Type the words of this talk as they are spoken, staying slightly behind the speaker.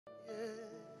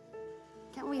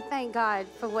Can we thank God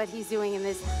for what he's doing in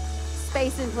this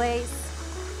space and place?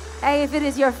 Hey, if it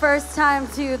is your first time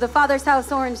to the Father's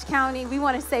House, Orange County, we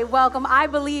want to say welcome. I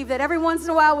believe that every once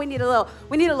in a while we need a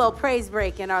little praise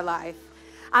break in our life.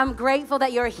 I'm grateful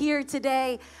that you're here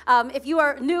today. If you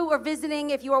are new or visiting,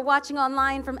 if you are watching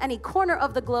online from any corner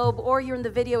of the globe, or you're in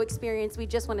the video experience, we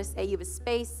just want to say you have a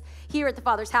space here at the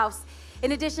Father's House.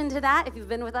 In addition to that, if you've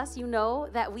been with us, you know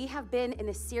that we have been in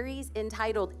a series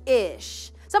entitled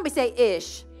Ish. Somebody say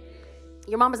Ish.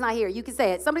 Your mama's not here. You can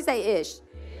say it. Somebody say Ish.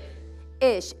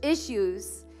 Ish.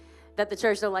 Issues that the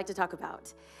church don't like to talk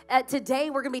about. Today,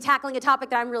 we're going to be tackling a topic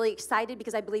that I'm really excited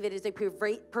because I believe it is a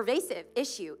pervasive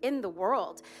issue in the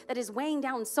world that is weighing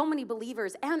down so many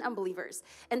believers and unbelievers.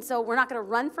 And so we're not going to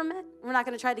run from it. We're not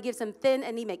going to try to give some thin,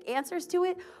 anemic answers to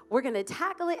it. We're going to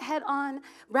tackle it head on,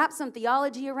 wrap some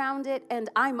theology around it, and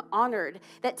I'm honored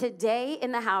that today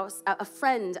in the house, a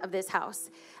friend of this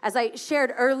house, as I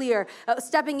shared earlier,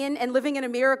 stepping in and living in a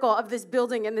miracle of this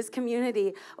building and this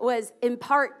community was in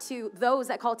part to those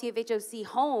that call TFHOC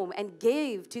home and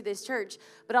gave to this church,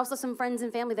 but also some friends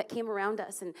and family that came around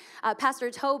us. And Pastor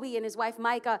Toby and his wife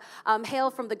Micah hail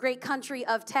from the great country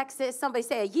of Texas. Somebody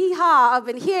say a yeehaw up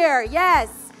in here. Yes.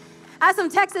 I have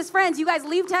some Texas friends. You guys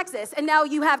leave Texas, and now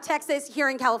you have Texas here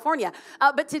in California.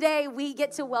 But today, we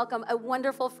get to welcome a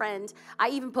wonderful friend. I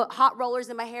even put hot rollers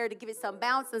in my hair to give it some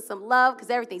bounce and some love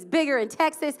because everything's bigger in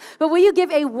Texas. But will you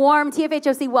give a warm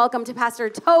TFHOC welcome to Pastor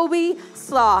Toby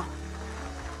Slough?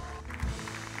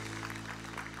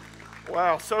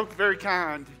 Wow, so very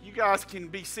kind. You guys can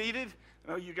be seated.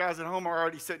 I know you guys at home are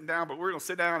already sitting down, but we're going to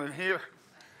sit down in here.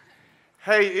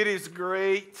 Hey, it is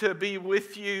great to be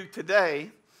with you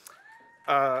today.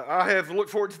 I have looked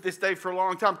forward to this day for a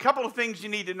long time. A couple of things you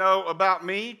need to know about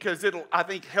me because it'll, I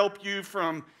think, help you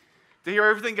to hear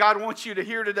everything God wants you to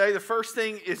hear today. The first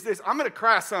thing is this. I'm going to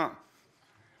cry some.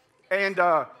 And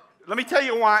let me tell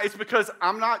you why. It's because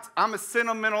I'm a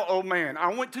sentimental old man.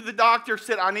 I went to the doctor,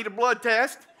 said I need a blood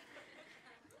test.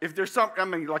 If there's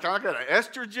something, like I got an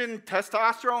estrogen,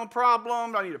 testosterone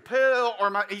problem, I need a pill,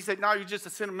 he said, no, you're just a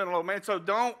sentimental old man. So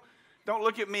don't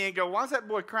look at me and go, why is that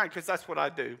boy crying? Because that's what I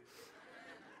do.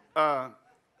 The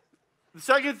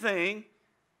second thing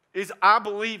is I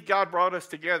believe God brought us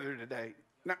together today.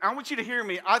 Now, I want you to hear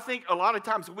me. I think a lot of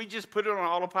times we just put it on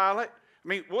autopilot. I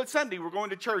mean, well, it's Sunday, we're going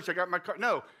to church, I got my car.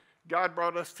 No, God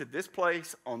brought us to this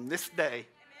place on this day.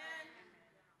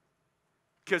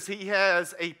 Because he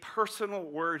has a personal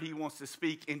word he wants to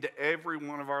speak into every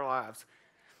one of our lives.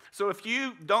 So if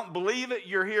you don't believe it,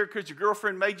 you're here because your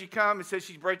girlfriend made you come and says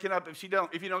she's breaking up if you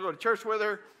don't go to church with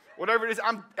her, whatever it is,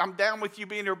 I'm down with you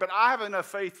being here. But I have enough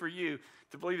faith for you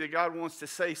to believe that God wants to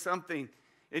say something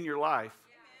in your life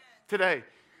today.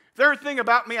 Third thing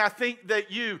about me I think that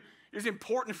is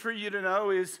important for you to know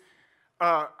is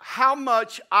how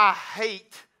much I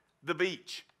hate the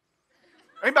beach.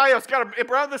 Anybody else got a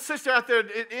brother, sister out there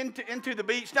into the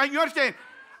beach? Now, you understand,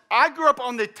 I grew up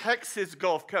on the Texas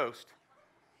Gulf Coast,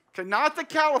 okay, not the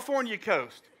California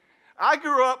coast. I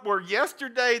grew up where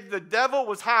yesterday the devil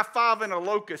was high-fiving a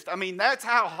locust. I mean, that's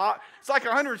how hot. It's like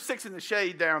 106 in the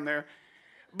shade down there.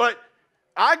 But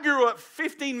I grew up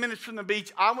 15 minutes from the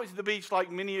beach. I went to the beach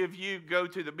like many of you go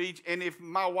to the beach. And if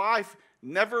my wife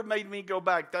never made me go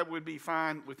back, that would be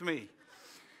fine with me.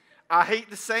 I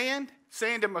hate the sand.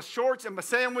 Sand in my shorts and my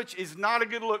sandwich is not a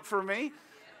good look for me.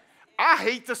 I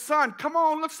hate the sun. Come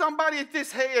on, look somebody at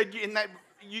this head.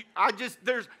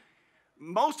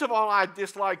 Most of all, I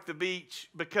dislike the beach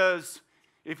because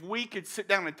if we could sit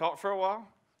down and talk for a while,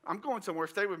 I'm going somewhere,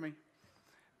 stay with me.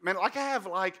 Man, like I have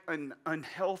like an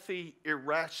unhealthy,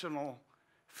 irrational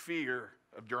fear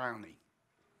of drowning.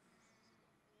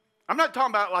 I'm not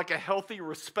talking about like a healthy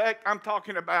respect. I'm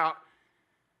talking about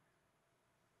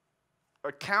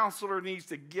a counselor needs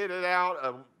to get it out.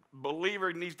 A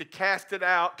believer needs to cast it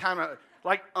out. Kind of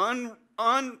like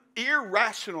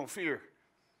irrational fear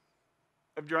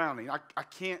of drowning. I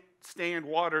can't stand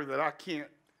water that I can't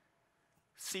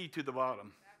see to the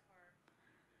bottom.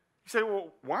 You say,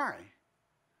 well, why?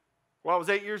 Well, I was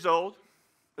 8 years old.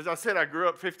 As I said, I grew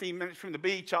up 15 minutes from the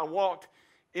beach. I walked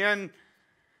in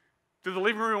to the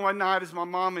living room one night as my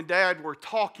mom and dad were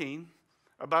talking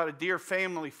about a dear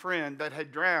family friend that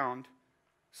had drowned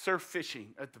surf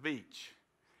fishing at the beach.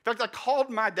 In fact, I called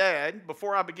my dad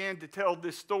before I began to tell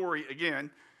this story again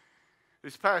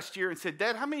this past year and said,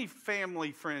 Dad, how many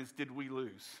family friends did we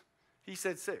lose? He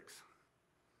said 6.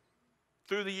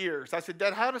 Through the years. I said,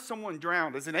 Dad, how does someone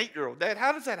drown as an 8-year-old? Dad,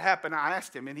 how does that happen? I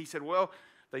asked him, and he said, well,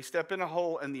 they step in a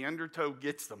hole and the undertow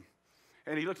gets them.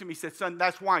 And he looked at me and said, son,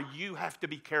 that's why you have to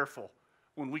be careful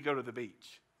when we go to the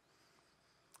beach.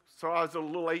 So I was a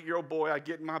little 8-year-old boy. I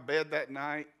get in my bed that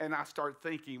night, and I start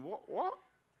thinking, what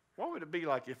would it be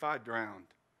like if I drowned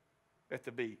at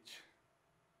the beach?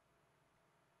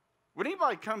 Would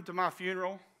anybody come to my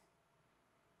funeral?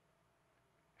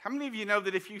 How many of you know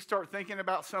that if you start thinking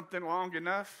about something long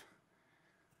enough,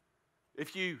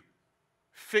 if you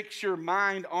fix your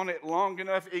mind on it long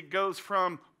enough, it goes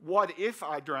from what if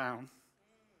I drown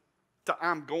to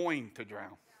I'm going to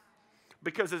drown.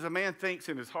 Because as a man thinks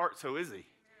in his heart, so is he.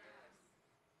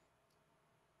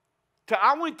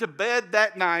 I went to bed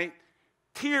that night,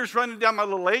 tears running down my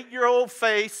little 8-year-old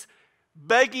face,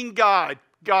 begging God,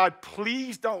 God,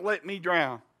 please don't let me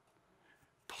drown.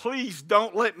 Please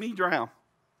don't let me drown.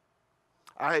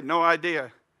 I had no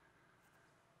idea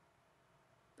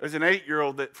as an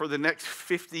 8-year-old that for the next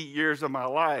 50 years of my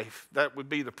life, that would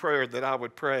be the prayer that I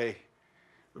would pray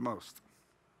the most.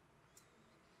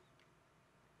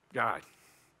 God,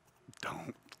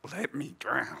 don't let me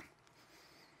drown.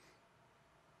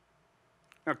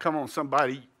 Now, come on,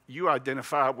 somebody, you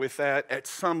identify with that at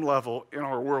some level in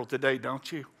our world today,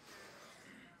 don't you?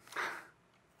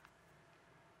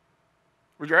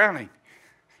 We're drowning.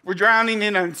 We're drowning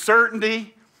in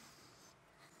uncertainty.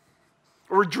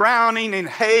 We're drowning in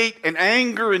hate and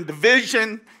anger and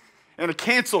division and a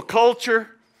cancel culture.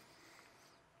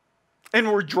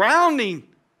 And we're drowning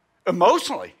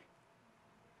emotionally.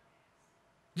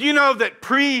 Do you know that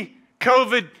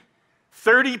pre-COVID,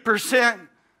 30%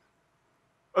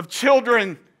 of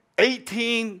children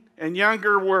 18 and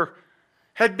younger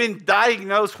had been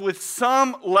diagnosed with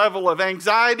some level of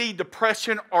anxiety,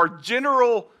 depression, or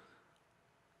generally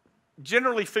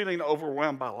feeling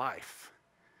overwhelmed by life?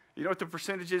 You know what the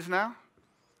percentage is now?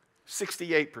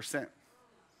 68%.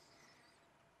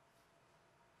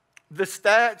 The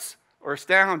stats are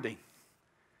astounding.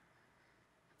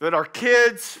 That our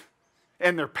kids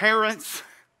and their parents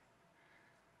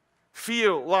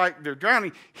feel like they're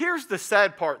drowning. Here's the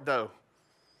sad part, though.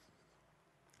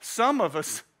 Some of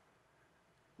us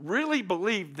really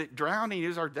believe that drowning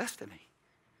is our destiny.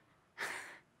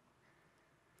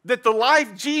 That the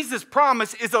life Jesus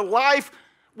promised is a life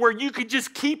where you could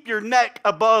just keep your neck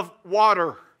above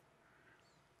water.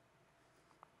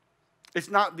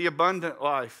 It's not the abundant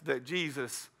life that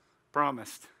Jesus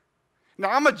promised.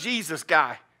 Now, I'm a Jesus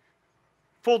guy.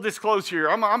 Full disclosure here,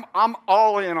 I'm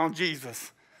all in on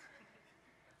Jesus.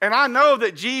 And I know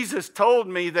that Jesus told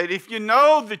me that if you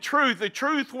know the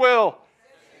truth will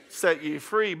set you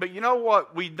free. But you know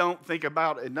what we don't think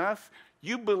about enough?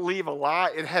 You believe a lie,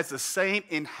 it has the same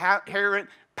inherent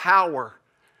power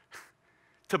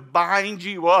to bind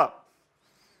you up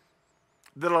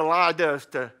that a lie does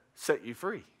to set you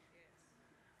free.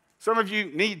 Some of you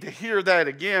need to hear that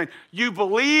again. You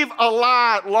believe a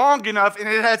lie long enough, and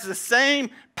it has the same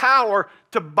power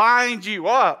to bind you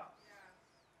up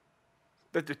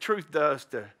that the truth does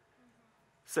to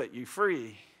set you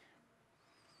free.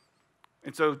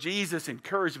 And so Jesus'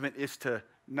 encouragement is to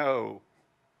know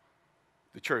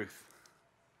the truth.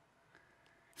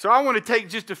 So I want to take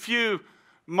just a few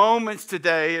moments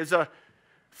today as a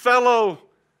fellow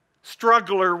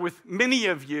struggler with many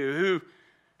of you who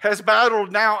has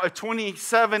battled now a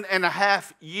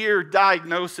 27-and-a-half-year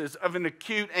diagnosis of an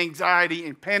acute anxiety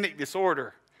and panic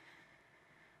disorder,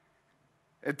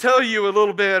 and tell you a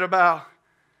little bit about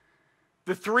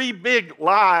the 3 big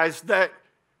lies that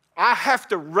I have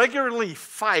to regularly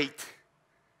fight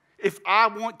if I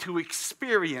want to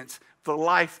experience the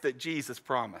life that Jesus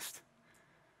promised.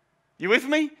 You with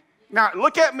me? Now,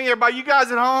 look at me, everybody. You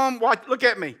guys at home, look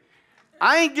at me.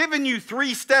 I ain't giving you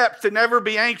 3 steps to never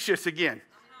be anxious again.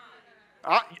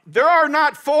 There are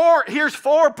not 4. Here's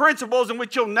 4 principles in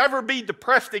which you'll never be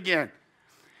depressed again.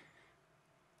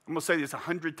 I'm going to say this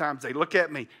 100 times today. Look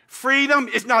at me. Freedom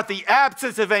is not the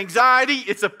absence of anxiety.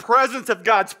 It's the presence of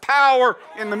God's power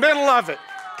in the middle of it.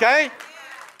 Okay?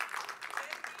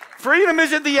 Freedom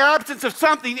isn't the absence of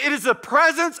something. It is the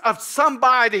presence of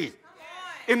somebody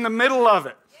in the middle of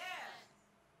it.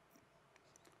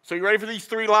 So you ready for these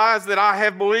 3 lies that I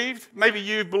have believed? Maybe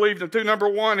you've believed them too. Number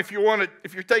 1, if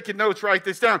you're taking notes, write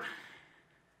this down.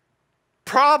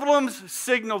 Problems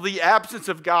signal the absence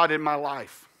of God in my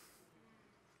life.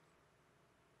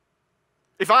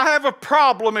 If I have a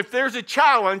problem, if there's a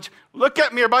challenge, look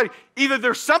at me, everybody. Either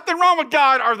there's something wrong with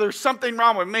God or there's something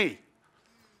wrong with me.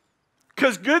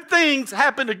 Because good things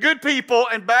happen to good people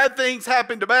and bad things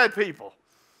happen to bad people.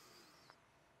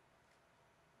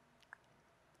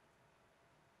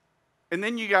 And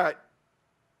then you got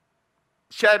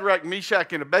Shadrach,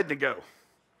 Meshach, and Abednego,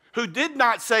 who did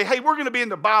not say, hey, we're going to be in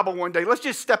the Bible one day. Let's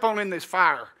just step on in this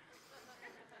fire.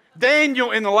 Daniel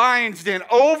in the lion's den,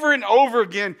 over and over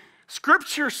again,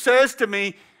 Scripture says to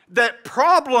me that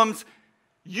problems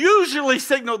usually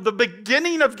signal the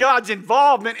beginning of God's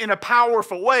involvement in a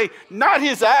powerful way, not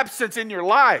his absence in your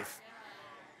life.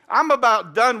 I'm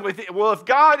about done with it. Well, if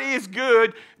God is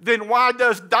good, then why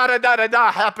does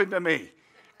da-da-da-da-da happen to me?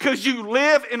 Because you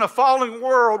live in a fallen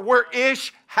world where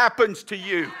ish happens to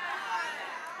you.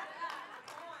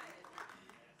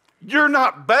 You're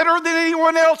not better than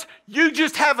anyone else. You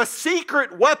just have a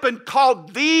secret weapon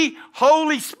called the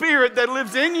Holy Spirit that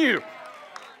lives in you.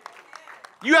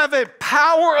 You have a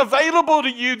power available to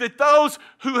you that those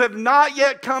who have not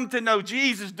yet come to know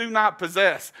Jesus do not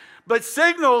possess. But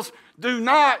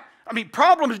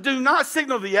problems do not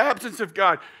signal the absence of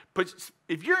God. But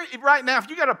if you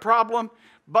got a problem,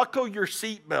 buckle your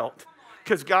seatbelt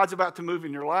because God's about to move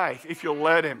in your life if you'll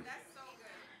let him.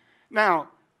 Now,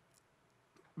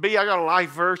 B, I got a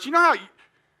life verse. You know how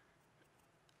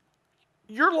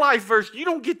your life verse, you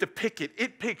don't get to pick it.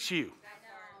 It picks you.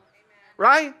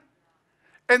 Right?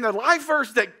 And the life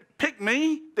verse that picked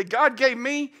me, that God gave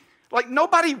me, like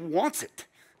nobody wants it.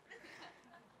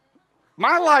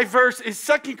 My life verse is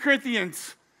 2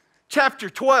 Corinthians chapter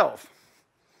 12,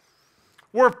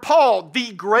 where Paul,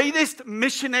 the greatest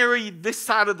missionary this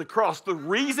side of the cross, the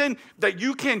reason that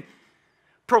you can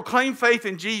proclaim faith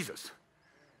in Jesus,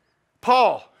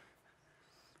 Paul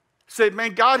said,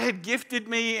 man, God had gifted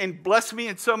me and blessed me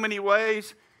in so many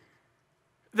ways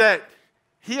that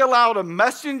he allowed a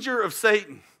messenger of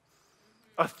Satan,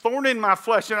 a thorn in my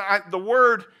flesh. And the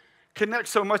word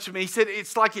connects so much with me. He said,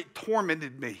 it's like it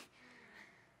tormented me.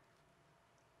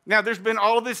 Now, there's been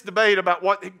all this debate about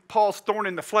what Paul's thorn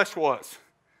in the flesh was.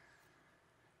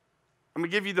 I'm going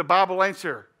to give you the Bible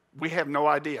answer. We have no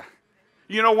idea.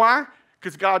 You know why?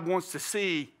 Because God wants to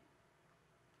see,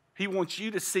 he wants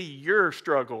you to see your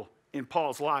struggle in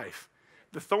Paul's life.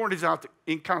 The thorn is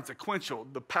inconsequential.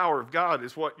 The power of God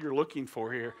is what you're looking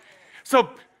for here. So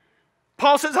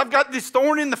Paul says, I've got this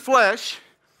thorn in the flesh.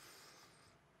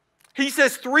 He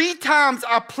says, 3 times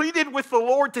I pleaded with the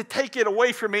Lord to take it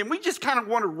away from me. And we just kind of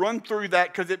want to run through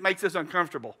that because it makes us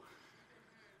uncomfortable.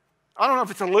 I don't know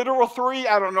if it's a literal 3.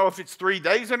 I don't know if it's 3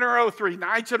 days in a row, 3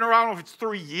 nights in a row. I don't know if it's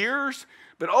 3 years.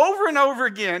 But over and over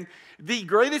again, the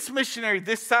greatest missionary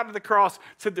this side of the cross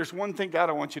said, there's one thing, God,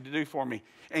 I want you to do for me.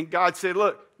 And God said,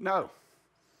 look, no.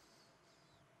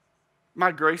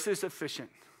 My grace is sufficient.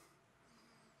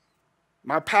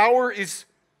 My power is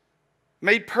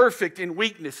made perfect in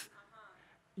weakness.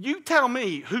 You tell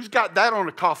me who's got that on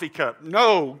a coffee cup.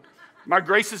 No, my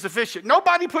grace is sufficient.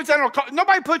 Nobody puts that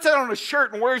on a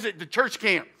shirt and wears it to church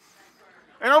camp.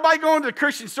 And nobody going to the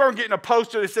Christian store and getting a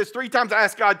poster that says 3 times I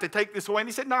asked God to take this away. And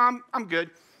he said, no, I'm good.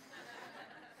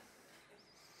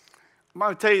 I'm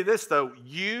going to tell you this, though.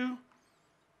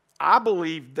 I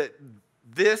believe that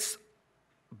this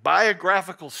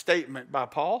biographical statement by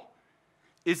Paul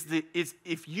is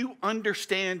if you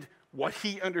understand what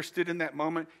he understood in that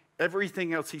moment,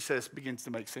 everything else he says begins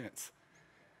to make sense.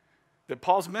 That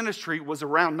Paul's ministry was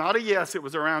around not a yes, it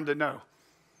was around a no.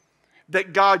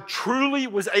 That God truly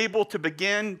was able to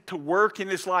begin to work in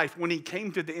his life when he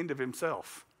came to the end of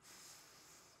himself.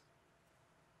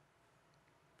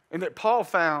 And that Paul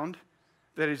found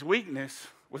that his weakness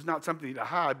was not something to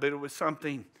hide, but it was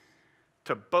something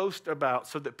to boast about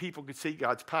so that people could see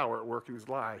God's power at work in his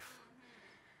life.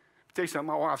 I'll tell you something,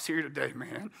 my wife's here today,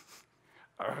 man.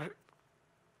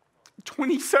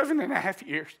 27 and a half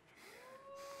years.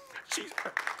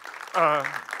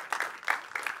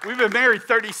 We've been married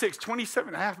 36, 27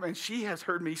 and a half, man. She has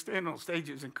heard me stand on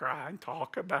stages and cry and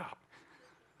talk about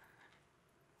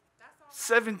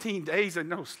 17 days of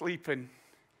no sleeping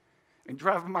and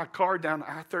driving my car down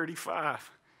I-35,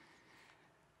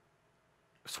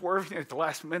 swerving at the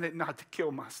last minute not to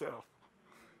kill myself.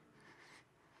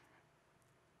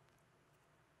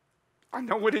 I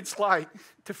know what it's like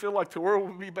to feel like the world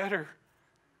would be better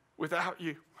without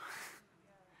you.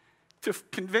 To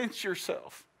convince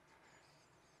yourself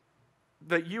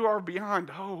that you are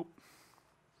beyond hope.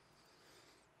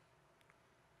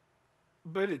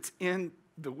 But it's in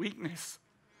the weakness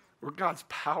where God's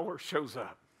power shows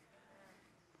up.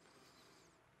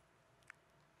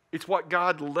 It's what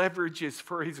God leverages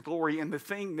for his glory, and the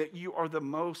thing that you are the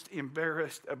most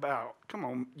embarrassed about. Come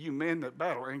on, you men that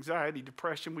battle anxiety,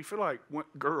 depression, we feel like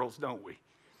girls, don't we?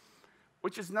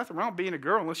 Which is nothing wrong with being a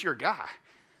girl unless you're a guy.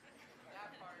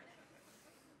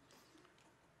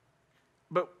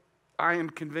 But I am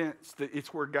convinced that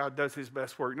it's where God does his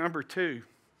best work. Number 2.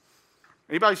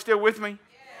 Anybody still with me?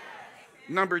 Yes.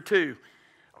 Number 2.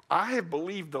 I have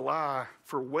believed the lie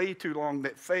for way too long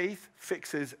that faith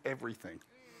fixes everything.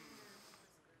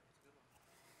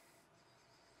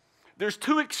 There's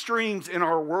 2 extremes in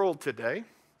our world today.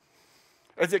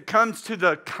 as it comes to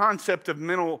the concept of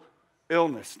mental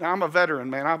illness. Now, I'm a veteran,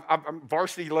 man. I'm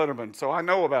varsity letterman, so I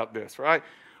know about this, right?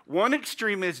 One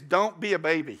extreme is don't be a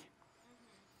baby.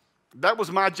 That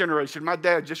was my generation. My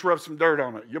dad just rubbed some dirt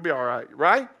on it. You'll be all right,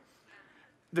 right?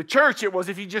 The church, it was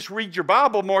if you just read your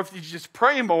Bible more, if you just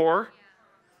pray more,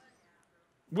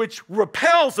 which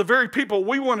repels the very people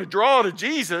we want to draw to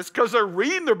Jesus because they're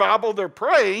reading their Bible, they're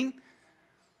praying.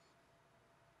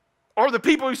 Or the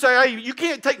people who say, hey, you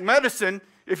can't take medicine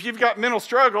if you've got mental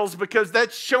struggles because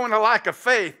that's showing a lack of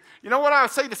faith. You know what I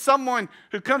would say to someone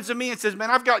who comes to me and says,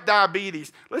 man, I've got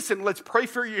diabetes. Listen, let's pray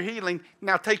for your healing.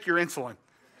 Now take your insulin.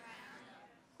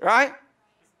 Right?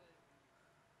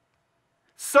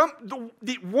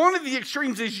 One of the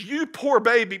extremes is you poor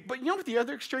baby. But you know what the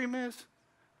other extreme is?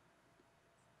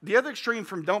 The other extreme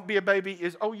from don't be a baby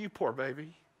is, oh, you poor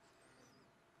baby.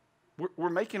 We're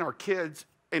making our kids,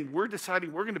 and we're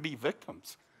deciding we're going to be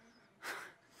victims.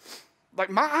 Like,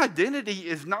 my identity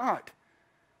is not,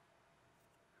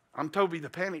 I'm Toby the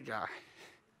panic guy.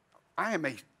 I am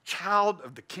a child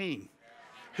of the King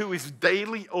who is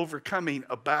daily overcoming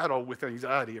a battle with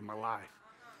anxiety in my life.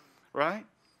 Right?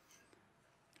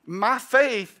 My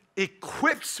faith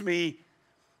equips me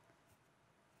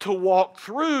to walk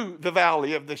through the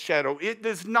valley of the shadow. It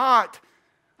does not,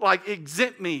 like,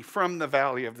 exempt me from the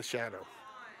valley of the shadow.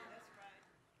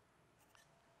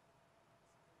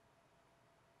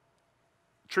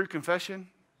 True confession,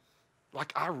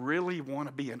 like, I really want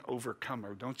to be an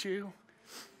overcomer, don't you?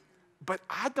 But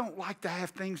I don't like to have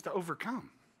things to overcome.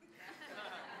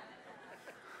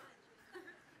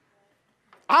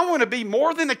 I want to be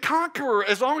more than a conqueror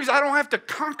as long as I don't have to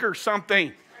conquer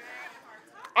something.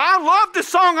 I love the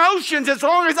song Oceans as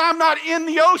long as I'm not in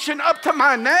the ocean up to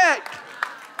my neck.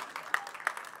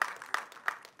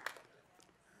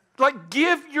 Like,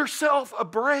 give yourself a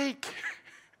break.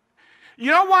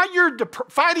 You know why you're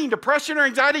fighting depression or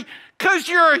anxiety? Because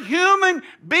you're a human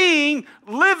being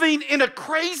living in a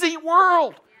crazy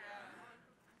world.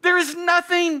 There is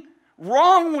nothing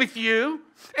wrong with you,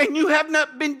 and you have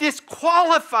not been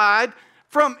disqualified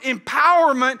from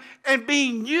empowerment and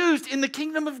being used in the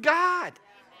kingdom of God.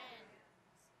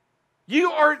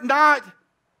 You are not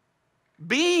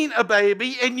being a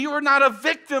baby, and you are not a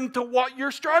victim to what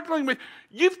you're struggling with.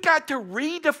 You've got to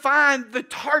redefine the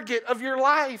target of your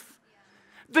life.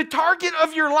 The target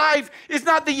of your life is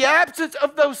not the absence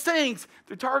of those things.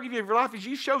 The target of your life is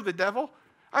you show the devil.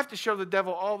 I have to show the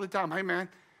devil all the time. Hey, man,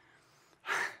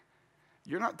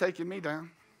 you're not taking me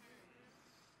down.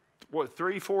 What,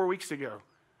 3-4 weeks ago,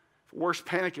 worst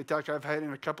panic attack I've had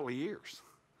in a couple of years.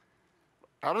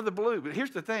 Out of the blue. But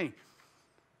here's the thing.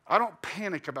 I don't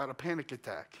panic about a panic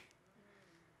attack.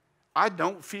 I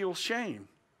don't feel shame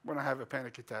when I have a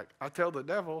panic attack. I tell the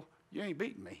devil, you ain't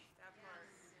beating me.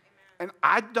 And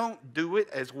I don't do it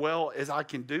as well as I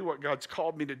can do what God's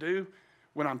called me to do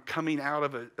when I'm coming out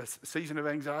of a season of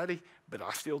anxiety, but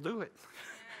I still do it.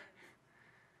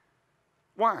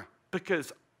 Why?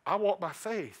 Because I walk by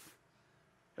faith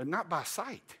and not by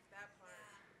sight.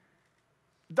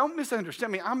 Don't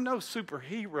misunderstand me. I'm no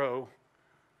superhero,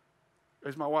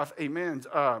 as my wife amens.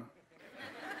 I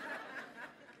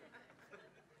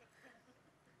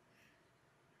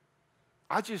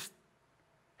just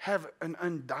have an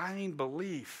undying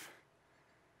belief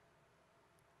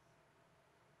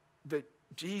that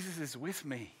Jesus is with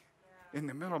me in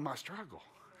the middle of my struggle.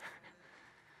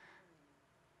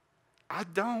 I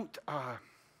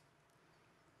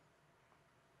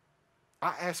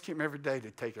ask him every day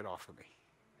to take it off of me.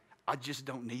 I just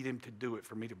don't need him to do it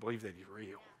for me to believe that he's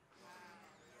real.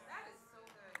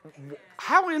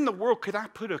 How in the world could I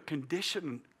put a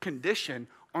condition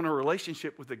on a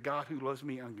relationship with a God who loves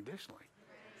me unconditionally?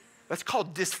 That's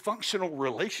called dysfunctional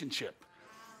relationship.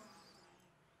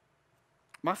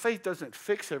 My faith doesn't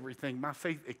fix everything. My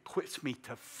faith equips me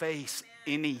to face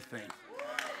anything.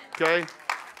 Okay?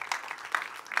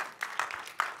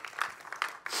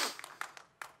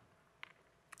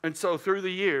 And so through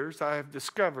the years, I have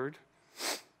discovered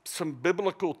some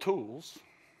biblical tools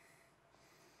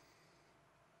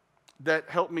that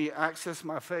help me access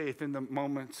my faith in the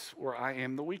moments where I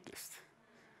am the weakest.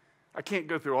 I can't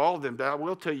go through all of them, but I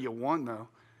will tell you one, though.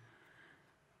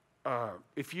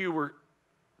 If you were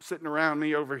sitting around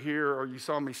me over here, or you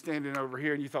saw me standing over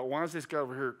here, and you thought, why is this guy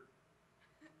over here,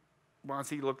 why does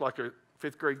he look like a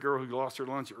 5th grade girl who lost her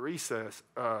lunch at recess?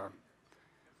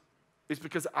 It's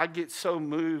because I get so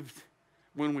moved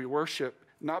when we worship,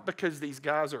 not because these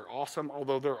guys are awesome,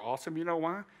 although they're awesome. You know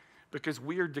why? Because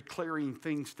we are declaring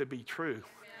things to be true.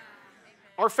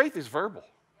 Our faith is verbal,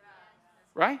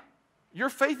 right? Your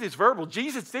faith is verbal.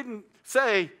 Jesus didn't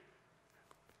say,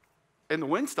 And the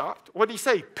wind stopped. What did he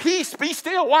say? Peace, be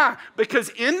still. Why? Because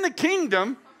in the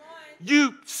kingdom,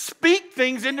 you speak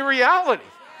things into reality.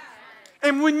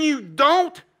 And when you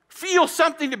don't feel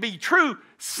something to be true,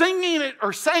 singing it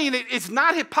or saying it is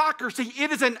not hypocrisy.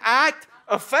 It is an act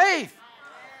of faith.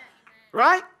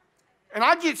 Right? And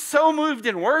I get so moved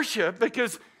in worship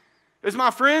because, as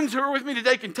my friends who are with me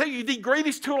today can tell you, the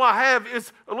greatest tool I have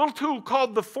is a little tool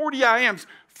called the 40 I Ams.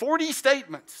 40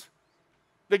 statements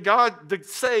that God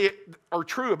say are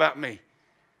true about me.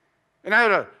 And I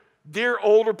had a dear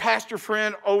older pastor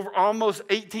friend over almost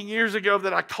 18 years ago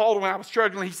that I called when I was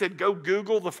struggling. He said, go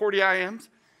Google the 40 I Ams.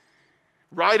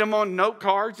 Write them on note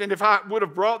cards. And if I would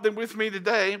have brought them with me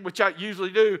today, which I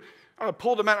usually do, I would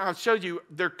pull them out and I'll show you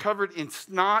they're covered in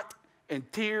snot and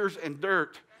tears and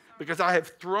dirt because I have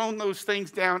thrown those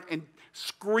things down and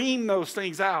screamed those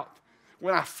things out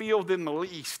when I feel them the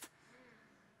least.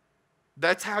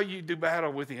 That's how you do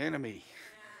battle with the enemy.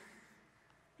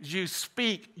 You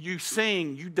speak, you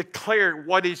sing, you declare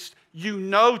what is you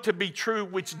know to be true,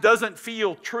 which doesn't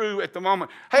feel true at the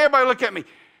moment. Hey, everybody, look at me.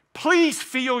 Please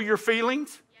feel your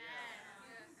feelings.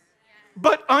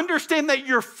 But understand that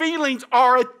your feelings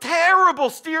are a terrible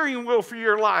steering wheel for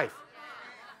your life.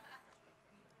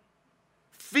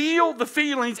 Feel the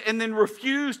feelings and then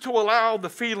refuse to allow the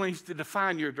feelings to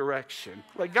define your direction.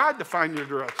 Let God define your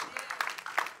direction.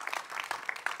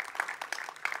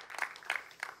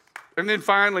 And then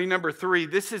finally, number 3,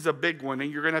 this is a big one,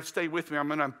 and you're going to have to stay with me. I'm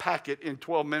going to unpack it in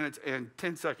 12 minutes and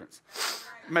 10 seconds,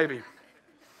 maybe.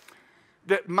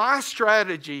 That my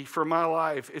strategy for my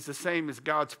life is the same as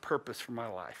God's purpose for my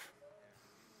life.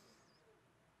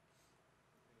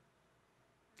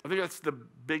 I think that's the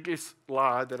biggest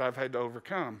lie that I've had to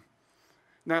overcome.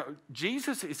 Now,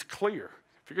 Jesus is clear.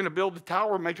 If you're going to build a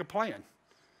tower, make a plan.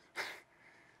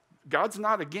 God's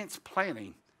not against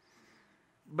planning.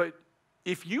 But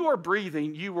if you are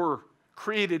breathing, you were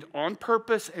created on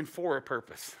purpose and for a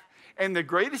purpose. And the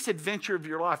greatest adventure of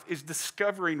your life is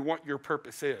discovering what your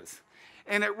purpose is.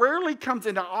 And it rarely comes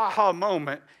in an aha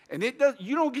moment, and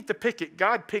you don't get to pick it.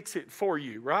 God picks it for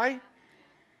you, right?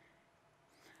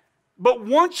 But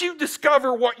once you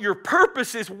discover what your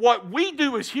purpose is, what we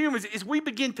do as humans is we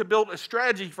begin to build a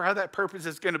strategy for how that purpose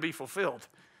is going to be fulfilled.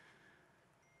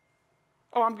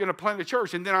 Oh, I'm going to plant a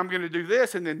church, and then I'm going to do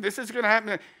this, and then this is going to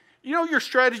happen. You know your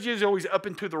strategy is always up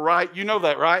and to the right. You know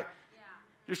that, right? Yeah.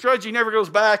 Your strategy never goes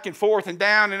back and forth and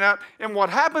down and up. And what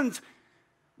happens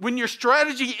when your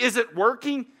strategy isn't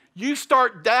working, you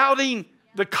start doubting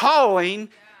the calling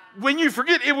when you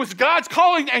forget it was God's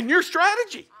calling and your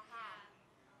strategy.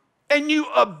 And you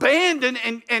abandon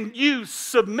and you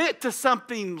submit to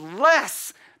something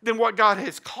less than what God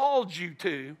has called you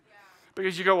to.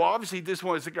 Because you go, well, obviously this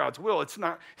one is God's will. It's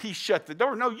not, he shut the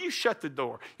door. No, you shut the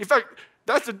door. In fact,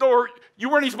 that's the door you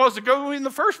weren't even supposed to go in the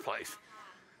first place.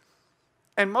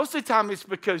 And most of the time it's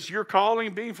because your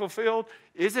calling being fulfilled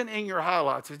isn't in your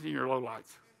highlights, it's in your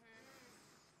lowlights.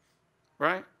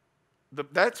 Right?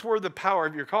 That's where the power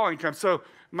of your calling comes. So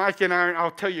Mike and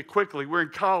I'll tell you quickly, we're in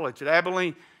college at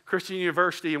Abilene Christian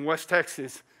University in West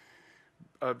Texas.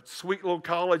 A sweet little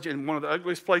college in one of the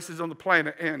ugliest places on the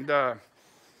planet. And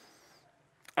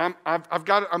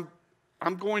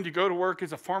I'm going to go to work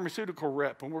as a pharmaceutical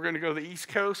rep, and we're going to go to the East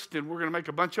Coast, and we're going to make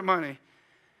a bunch of money.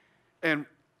 And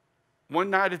one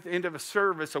night at the end of a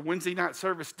service, a Wednesday night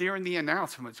service, during the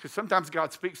announcements, because sometimes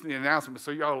God speaks in the announcements,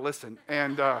 so you ought to listen.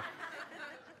 And the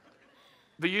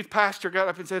youth pastor got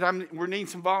up and said, we're needing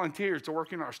some volunteers to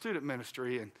work in our student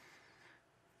ministry. And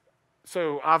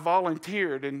so I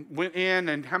volunteered and went in,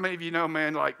 and how many of you know,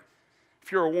 man, like,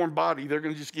 if you're a warm body, they're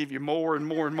going to just give you more and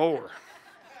more and more.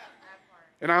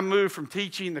 And I moved from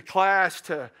teaching the class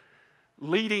to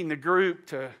leading the group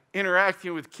to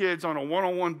interacting with kids on a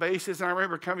one-on-one basis. And I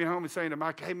remember coming home and saying to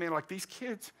Mike, hey, man, like these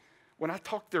kids, when I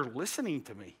talk, they're listening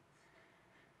to me.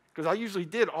 Because I usually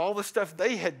did all the stuff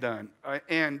they had done.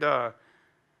 And I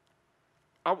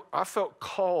felt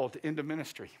called into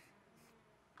ministry.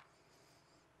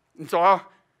 And so I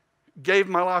gave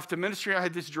my life to ministry. I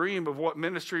had this dream of what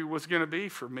ministry was going to be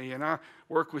for me. And I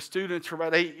worked with students for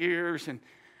about 8 years and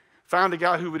found a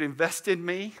guy who would invest in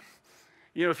me.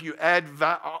 You know, if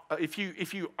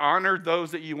you honor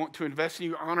those that you want to invest in,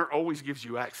 you honor always gives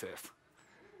you access.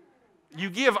 You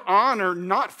give honor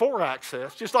not for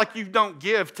access, just like you don't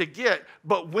give to get,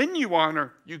 but when you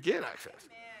honor, you get access.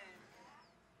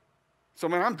 So,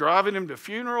 man, I'm driving him to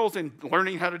funerals and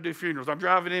learning how to do funerals. I'm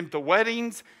driving him to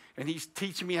weddings, and he's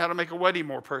teaching me how to make a wedding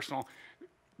more personal.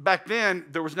 Back then,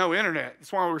 there was no internet.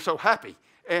 That's why we were so happy.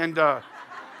 And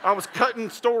I was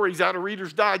cutting stories out of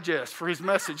Reader's Digest for his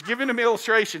message, giving him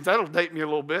illustrations. That'll date me a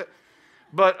little bit.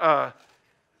 But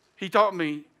he taught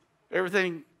me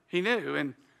everything he knew.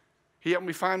 And he helped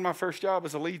me find my first job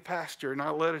as a lead pastor. And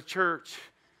I led a church.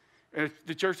 And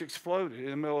the church exploded in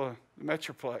the middle of the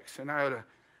Metroplex. And I had a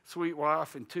sweet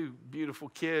wife and 2 beautiful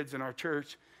kids. And our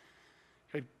church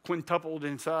had quintupled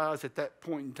in size at that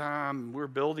point in time. And we were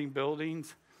building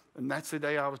buildings. And that's the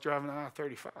day I was driving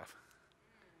I-35.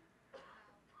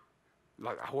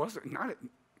 Like I wasn't, not.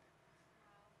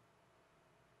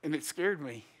 And it scared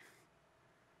me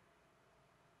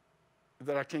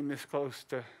that I came this close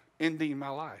to ending my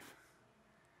life.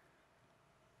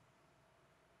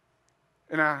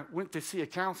 And I went to see a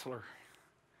counselor.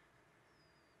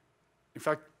 In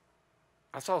fact,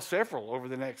 I saw several over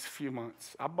the next few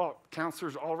months. I bought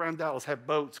counselors all around Dallas, have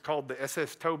boats called the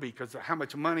SS Toby because of how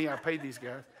much money I paid these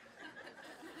guys.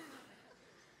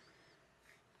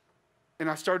 And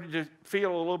I started to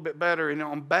feel a little bit better. And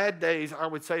on bad days, I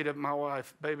would say to my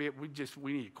wife, baby, we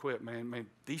need to quit, man. Man,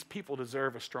 these people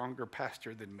deserve a stronger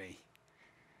pastor than me.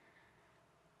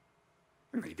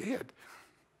 And they did.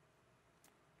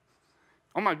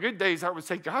 On my good days, I would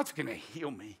say, God's going to heal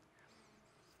me.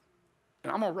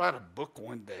 And I'm going to write a book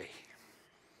one day.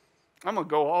 I'm going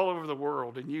to go all over the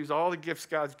world and use all the gifts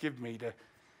God's given me to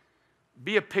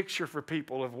be a picture for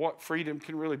people of what freedom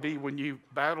can really be when you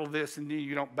battle this and then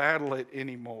you don't battle it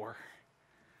anymore.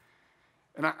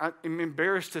 And I'm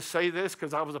embarrassed to say this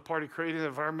because I was a part of creating the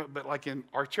environment, but like in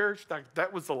our church,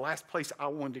 that was the last place I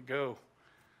wanted to go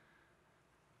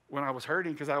when I was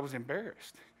hurting because I was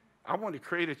embarrassed. I wanted to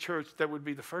create a church that would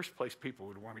be the first place people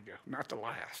would want to go, not the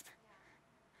last.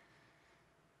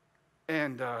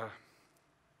 And that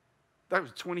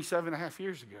was 27 and a half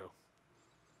years ago.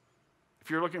 If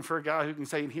you're looking for a guy who can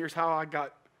say, and here's how I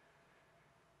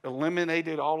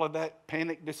eliminated all of that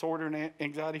panic disorder and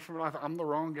anxiety from my life, I'm the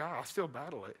wrong guy. I still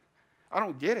battle it. I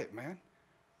don't get it, man.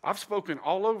 I've spoken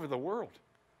all over the world.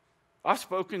 I've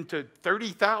spoken to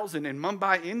 30,000 in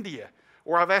Mumbai, India,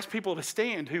 or I've asked people to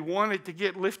stand who wanted to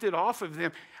get lifted off of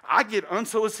them. I get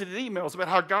unsolicited emails about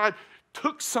how God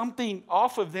took something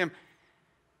off of them.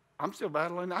 I'm still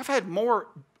battling. I've had more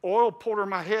oil poured on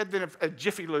my head than a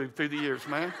Jiffy Lube through the years,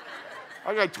 man.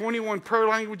 I got 21 prayer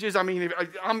languages. I'm in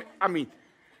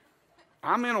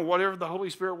whatever the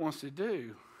Holy Spirit wants to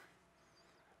do.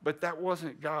 But that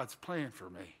wasn't God's plan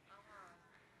for me.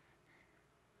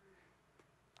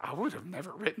 I would have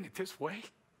never written it this way.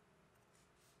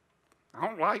 I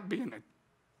don't like being a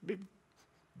big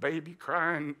baby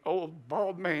crying old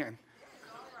bald man.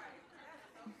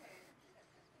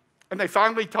 And they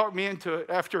finally talked me into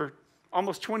it after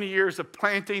almost 20 years of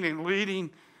planting and leading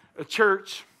a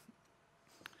church.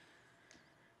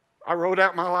 I wrote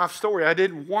out my life story. I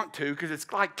didn't want to because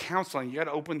it's like counseling. You got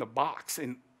to open the box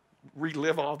and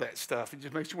relive all that stuff. It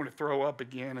just makes you want to throw up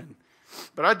again.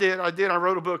 But I did. I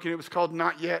wrote a book, and it was called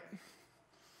Not Yet.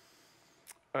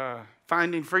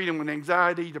 Finding Freedom When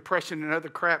Anxiety, Depression, and Other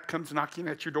Crap Comes Knocking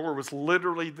at Your Door was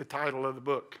literally the title of the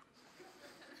book.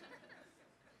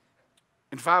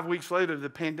 And 5 weeks later, the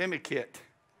pandemic hit.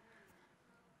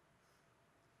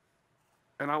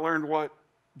 And I learned what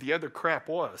the other crap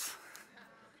was.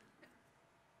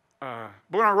 But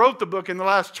when I wrote the book, in the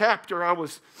last chapter, I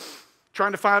was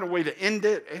trying to find a way to end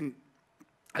it. And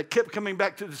I kept coming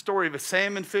back to the story of a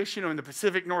salmon fish, in the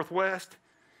Pacific Northwest.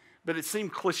 But it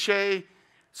seemed cliche.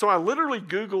 So I literally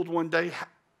Googled one day,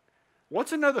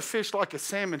 what's another fish like a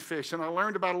salmon fish? And I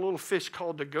learned about a little fish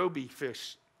called the Goby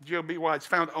fish. G-O-B-Y. It's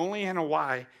found only in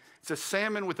Hawaii. It's a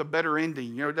salmon with a better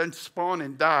ending. It doesn't spawn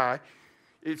and die.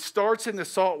 It starts in the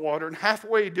salt water, and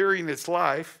halfway during its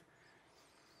life,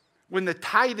 when the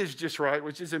tide is just right,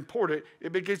 which is important,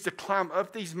 it begins to climb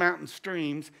up these mountain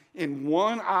streams in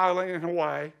one island in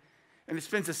Hawaii, and it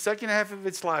spends the second half of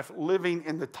its life living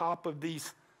in the top of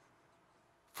these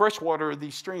freshwater of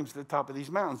these streams at the top of these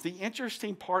mountains. The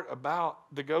interesting part about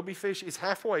the Goby fish is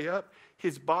halfway up,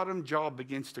 his bottom jaw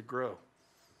begins to grow.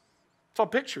 Saw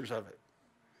pictures of it.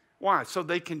 Why? So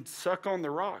they can suck on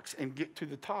the rocks and get to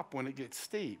the top when it gets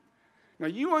steep. Now,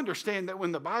 you understand that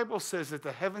when the Bible says that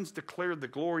the heavens declare the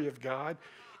glory of God,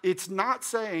 it's not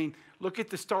saying, look at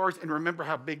the stars and remember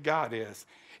how big God is.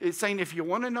 It's saying, if you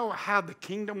want to know how the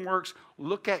kingdom works,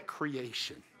 look at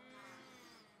creation.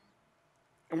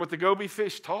 And what the Goby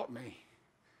fish taught me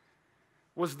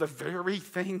was the very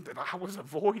thing that I was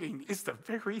avoiding is the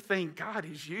very thing God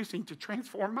is using to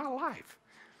transform my life.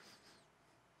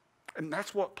 And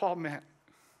that's what Paul meant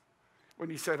when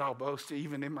he said, I'll boast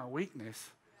even in my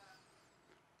weakness.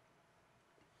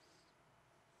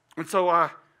 And so I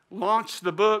launched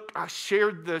the book. I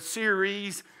shared the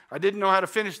series. I didn't know how to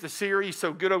finish the series,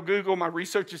 so good old Google, my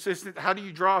research assistant, how do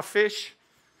you draw a fish?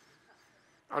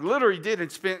 I literally did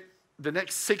and spent the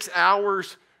next 6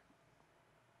 hours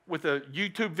with a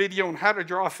YouTube video on how to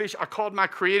draw a fish. I called my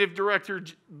creative director,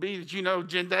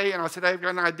 Jen Day, and I said, hey, I've got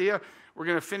an idea. We're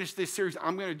going to finish this series.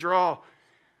 I'm going to tell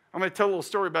a little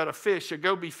story about a fish, a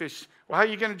Goby fish. Well, how are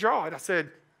you going to draw it? I said,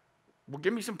 well,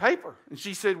 give me some paper. And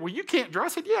she said, well, you can't draw. I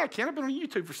said, yeah, I can. I've been on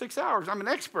YouTube for 6 hours. I'm an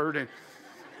expert. And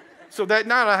so that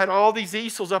night I had all these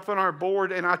easels up on our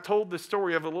board, and I told the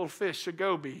story of a little fish, a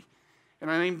Goby. And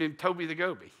I named him Toby the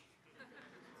Goby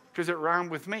because it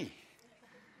rhymed with me.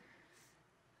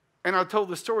 And I told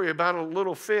the story about a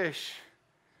little fish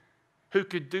who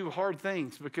could do hard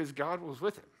things because God was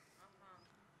with him.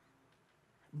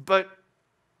 But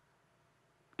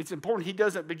it's important he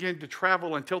doesn't begin to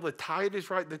travel until the tide is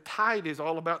right. The tide is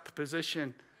all about the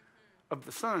position of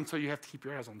the sun, so you have to keep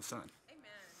your eyes on the sun. Amen.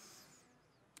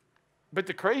 But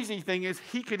the crazy thing is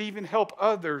he could even help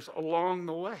others along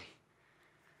the way.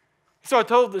 So I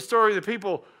told the story, the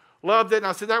people loved it, and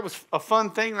I said that was a fun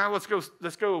thing. Now let's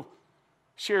go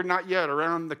share Not Yet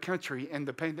around the country, and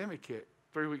the pandemic hit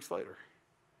 3 weeks later.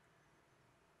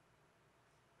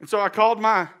 And so I called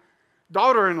my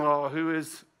daughter-in-law, who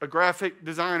is a graphic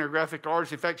designer, graphic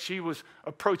artist. In fact, she was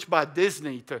approached by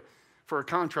Disney for a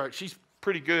contract. She's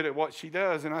pretty good at what she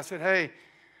does. And I said, hey,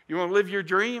 you want to live your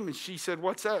dream? And she said,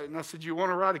 what's that? And I said, you want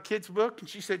to write a kid's book? And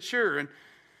she said, sure. And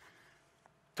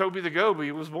Toby the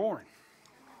Goby was born.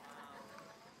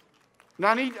 Now,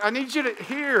 I need you to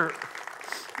hear,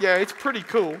 yeah, it's pretty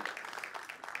cool.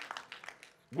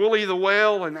 Willie the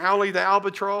Whale and Owlie the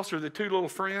Albatross are the two little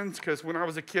friends, because when I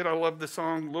was a kid, I loved the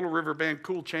song Little River Band,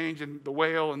 Cool Change, and the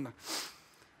whale, and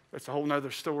that's a whole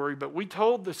nother story. But we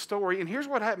told the story, and here's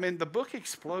what happened. The book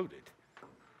exploded.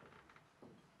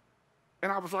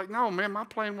 And I was like, no, man, my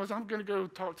plan was I'm going to go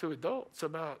talk to adults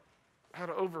about how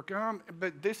to overcome.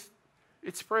 But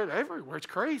it spread everywhere. It's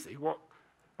crazy. Well,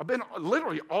 I've been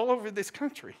literally all over this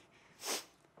country.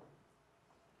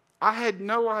 I had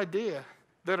no idea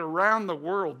that around the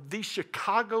world, the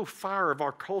Chicago fire of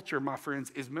our culture, my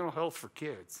friends, is mental health for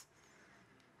kids.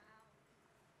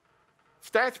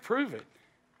 Stats prove it.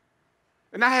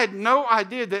 And I had no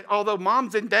idea that although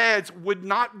moms and dads would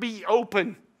not be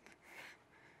open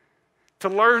to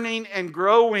learning and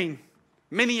growing,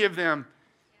 many of them,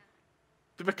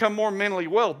 to become more mentally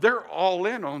well, they're all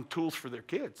in on tools for their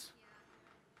kids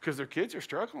because their kids are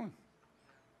struggling.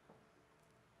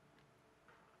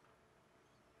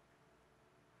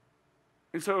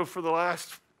 And so for the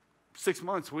last 6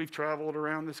 months, we've traveled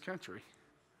around this country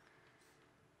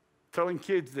telling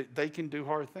kids that they can do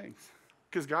hard things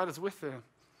because God is with them.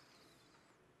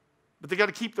 But they got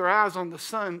to keep their eyes on the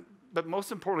sun, but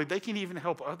most importantly, they can even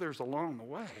help others along the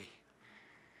way.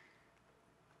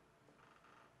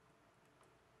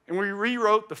 And we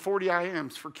rewrote the 40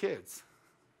 IMs for kids.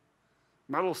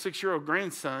 My little 6-year-old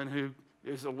grandson, who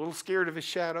is a little scared of his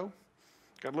shadow,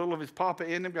 got a little of his papa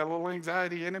in him, got a little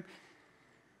anxiety in him,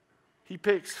 he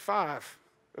picks 5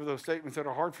 of those statements that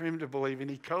are hard for him to believe, and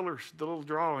he colors the little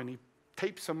drawing. He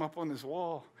tapes them up on his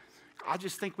wall. I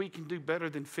just think we can do better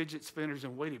than fidget spinners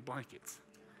and weighted blankets.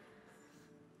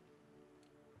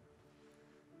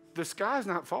 The sky's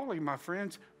not falling, my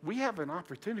friends. We have an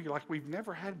opportunity like we've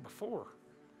never had before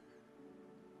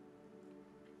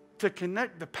to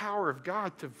connect the power of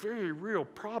God to very real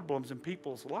problems in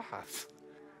people's lives.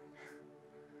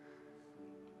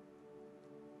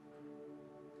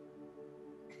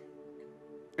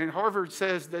 And Harvard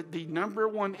says that the number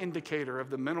one indicator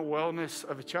of the mental wellness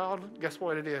of a child, guess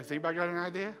what it is? Anybody got an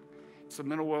idea? It's the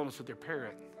mental wellness of their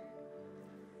parent.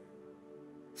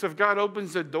 So if God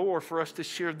opens the door for us to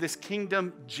share this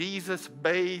kingdom,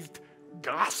 Jesus-bathed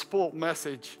gospel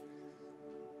message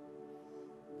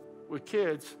with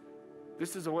kids,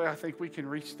 this is a way I think we can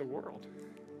reach the world.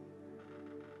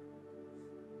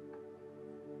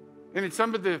 And in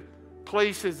some of the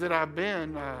places that I've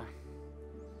been,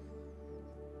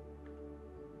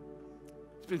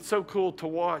 it's been so cool to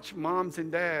watch moms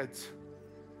and dads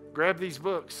grab these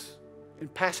books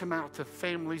and pass them out to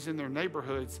families in their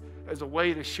neighborhoods as a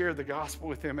way to share the gospel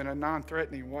with them in a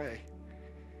non-threatening way.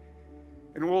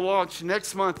 And we'll launch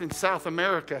next month in South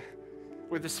America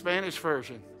with the Spanish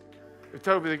version of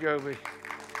Toby the Goby.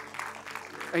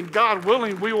 And God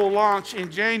willing, we will launch in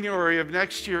January of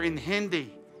next year in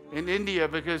Hindi in India,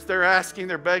 because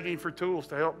they're begging for tools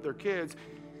to help their kids.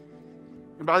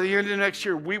 And by the end of next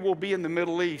year, we will be in the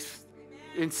Middle East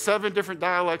in 7 different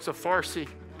dialects of Farsi,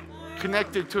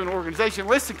 connected to an organization.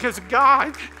 Listen, because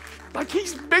God, like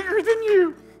He's bigger than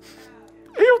you.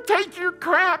 He'll take your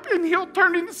crap and He'll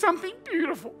turn into something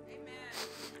beautiful.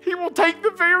 He will take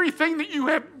the very thing that you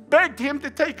have begged Him to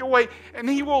take away, and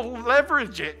He will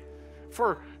leverage it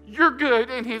for your good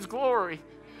and His glory.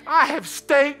 I have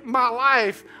staked my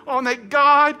life on that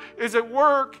God is at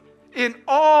work in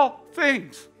all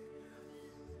things.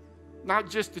 Not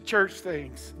just the church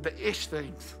things, the ish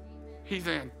things He's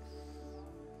in.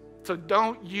 So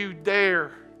don't you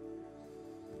dare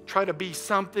try to be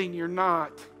something you're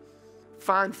not.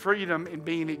 Find freedom in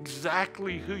being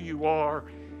exactly who you are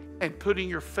and putting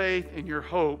your faith and your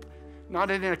hope not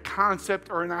in a concept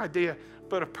or an idea,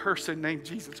 but a person named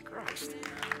Jesus Christ.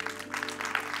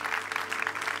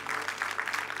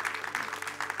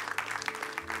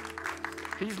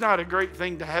 He's not a great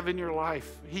thing to have in your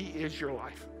life. He is your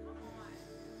life.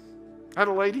 I had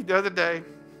a lady the other day.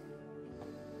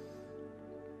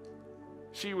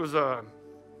 She was a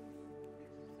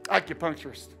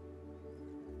acupuncturist.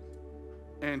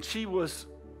 And she was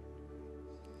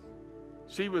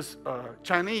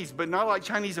Chinese, but not like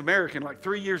Chinese American. Like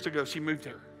 3 years ago, she moved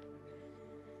here.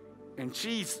 And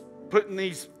she's putting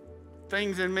these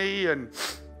things in me, and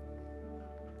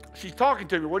she's talking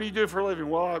to me. What do you do for a living?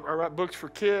 Well, I write books for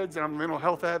kids, and I'm a mental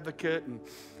health advocate and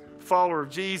follower of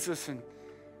Jesus. And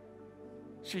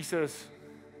she says,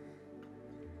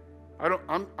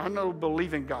 I know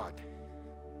believe in God.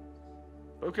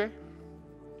 Okay.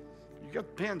 You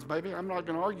got the pens, baby. I'm not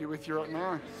going to argue with you right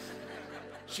now.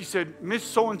 She said, Miss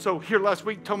So-and-so here last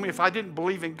week told me if I didn't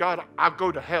believe in God, I'd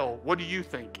go to hell. What do you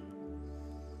think?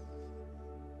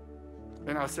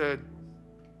 And I said,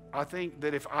 I think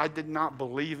that if I did not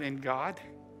believe in God,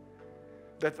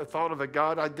 that the thought of a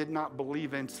God I did not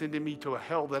believe in sending me to a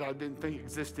hell that I didn't think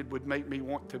existed would make me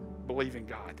want to believe in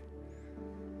God.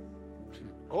 She said,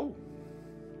 oh,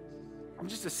 I'm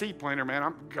just a seed planter,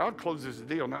 man. God closes the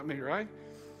deal, not me, right?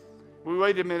 We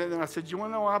waited a minute, and I said, you want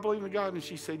to know why I believe in God? And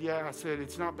she said, yeah. I said,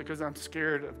 it's not because I'm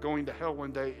scared of going to hell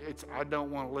one day. It's I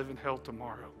don't want to live in hell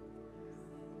tomorrow.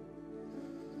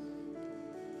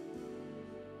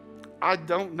 I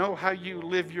don't know how you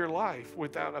live your life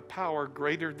without a power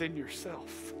greater than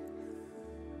yourself,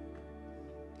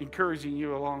 encouraging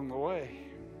you along the way.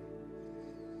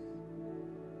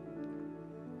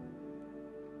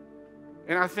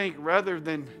 And I think rather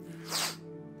than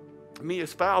me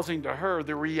espousing to her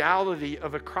the reality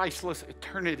of a Christless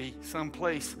eternity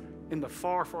someplace in the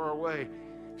far, far away,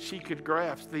 she could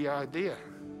grasp the idea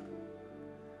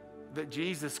that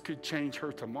Jesus could change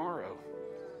her tomorrow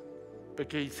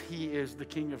because He is the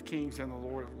King of Kings and the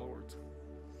Lord of Lords.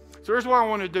 So here's what I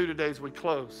want to do today as we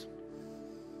close.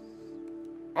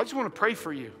 I just want to pray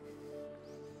for you.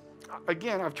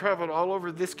 Again, I've traveled all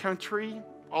over this country,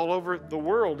 all over the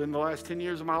world in the last 10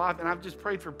 years of my life, and I've just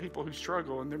prayed for people who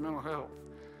struggle in their mental health.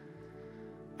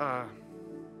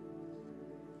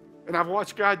 And I've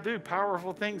watched God do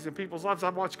powerful things in people's lives.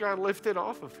 I've watched God lift it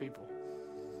off of people.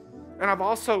 And I've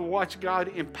also watched God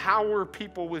empower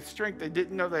people with strength they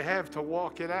didn't know they have to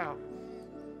walk it out.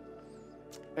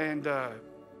 And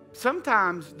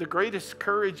sometimes the greatest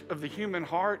courage of the human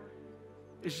heart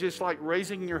is just like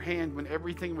raising your hand when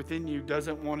everything within you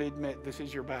doesn't want to admit this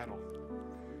is your battle.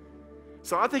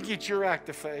 So I think it's your act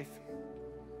of faith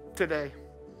today.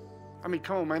 I mean,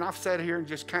 come on, man. I've sat here and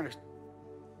just kind of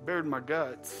bared my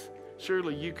guts.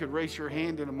 Surely you could raise your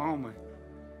hand in a moment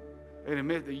and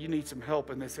admit that you need some help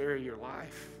in this area of your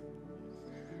life.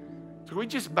 So we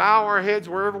just bow our heads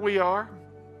wherever we are.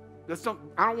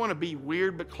 I don't want to be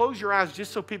weird, but close your eyes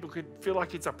just so people could feel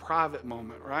like it's a private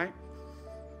moment, right?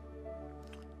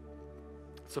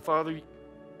 So, Father,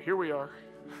 here we are.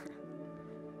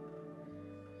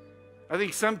 I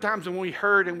think sometimes when we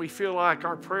hurt and we feel like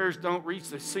our prayers don't reach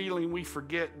the ceiling, we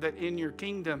forget that in your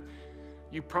kingdom,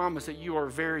 you promise that you are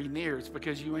very near. It's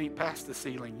because you ain't past the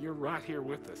ceiling. You're right here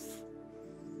with us.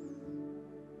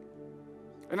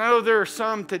 And I know there are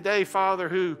some today, Father,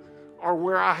 who are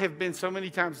where I have been so many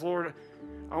times. Lord,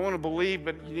 I want to believe,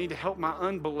 but you need to help my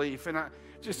unbelief. And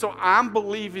I'm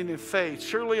believing in faith.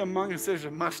 Surely among us there's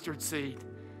a mustard seed.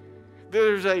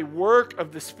 There's a work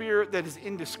of the Spirit that is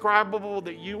indescribable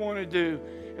that you want to do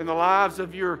in the lives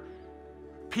of your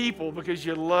people because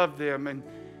you love them. And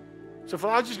so if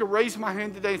I just go raise my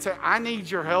hand today and say, I need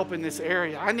your help in this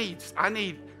area. I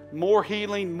need more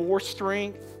healing, more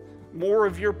strength, more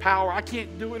of your power. I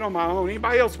can't do it on my own.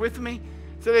 Anybody else with me?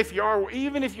 So if you are,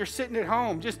 even if you're sitting at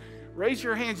home, just raise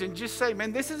your hands and just say,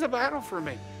 man, this is a battle for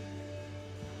me.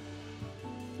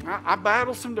 I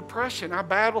battle some depression. I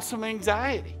battle some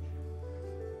anxiety.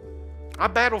 I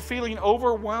battle feeling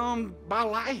overwhelmed by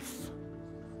life.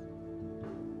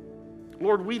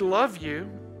 Lord, we love you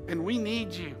and we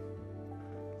need you.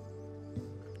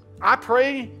 I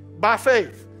pray by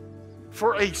faith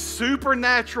for a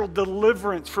supernatural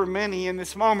deliverance for many in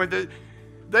this moment, that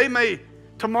they may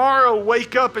tomorrow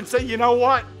wake up and say, you know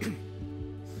what?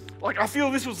 like I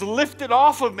feel this was lifted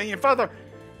off of me. And Father,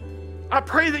 I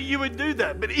pray that you would do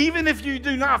that. But even if you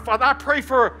do not, Father, I pray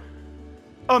for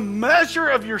a measure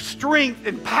of your strength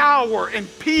and power and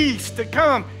peace to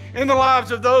come in the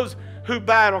lives of those who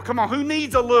battle. Come on, who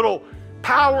needs a little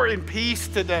power and peace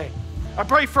today? I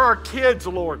pray for our kids,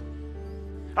 Lord.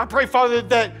 I pray, Father,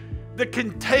 that the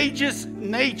contagious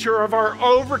nature of our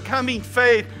overcoming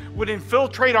faith would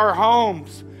infiltrate our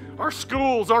homes, our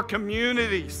schools, our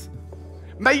communities.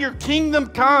 May your kingdom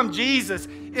come, Jesus,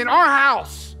 in our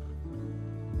house,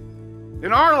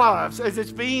 in our lives, as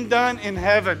it's being done in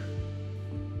heaven.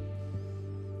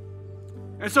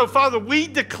 And so, Father, we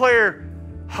declare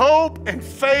hope and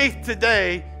faith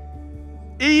today,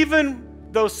 even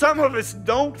though some of us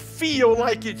don't feel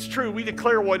like it's true. We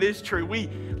declare what is true. We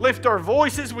lift our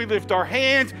voices, we lift our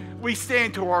hands, we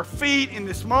stand to our feet in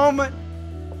this moment,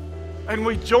 and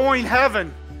we join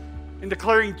heaven in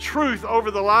declaring truth over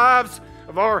the lives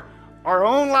of our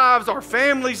own lives, our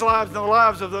families' lives, and the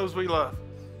lives of those we love.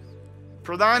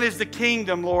 For thine is the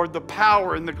kingdom, Lord, the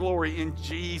power and the glory, in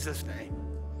Jesus' name.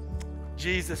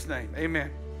 Jesus' name,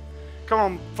 amen. Come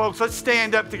on, folks, let's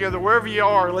stand up together wherever you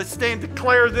are. Let's stand,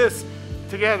 declare this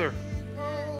together.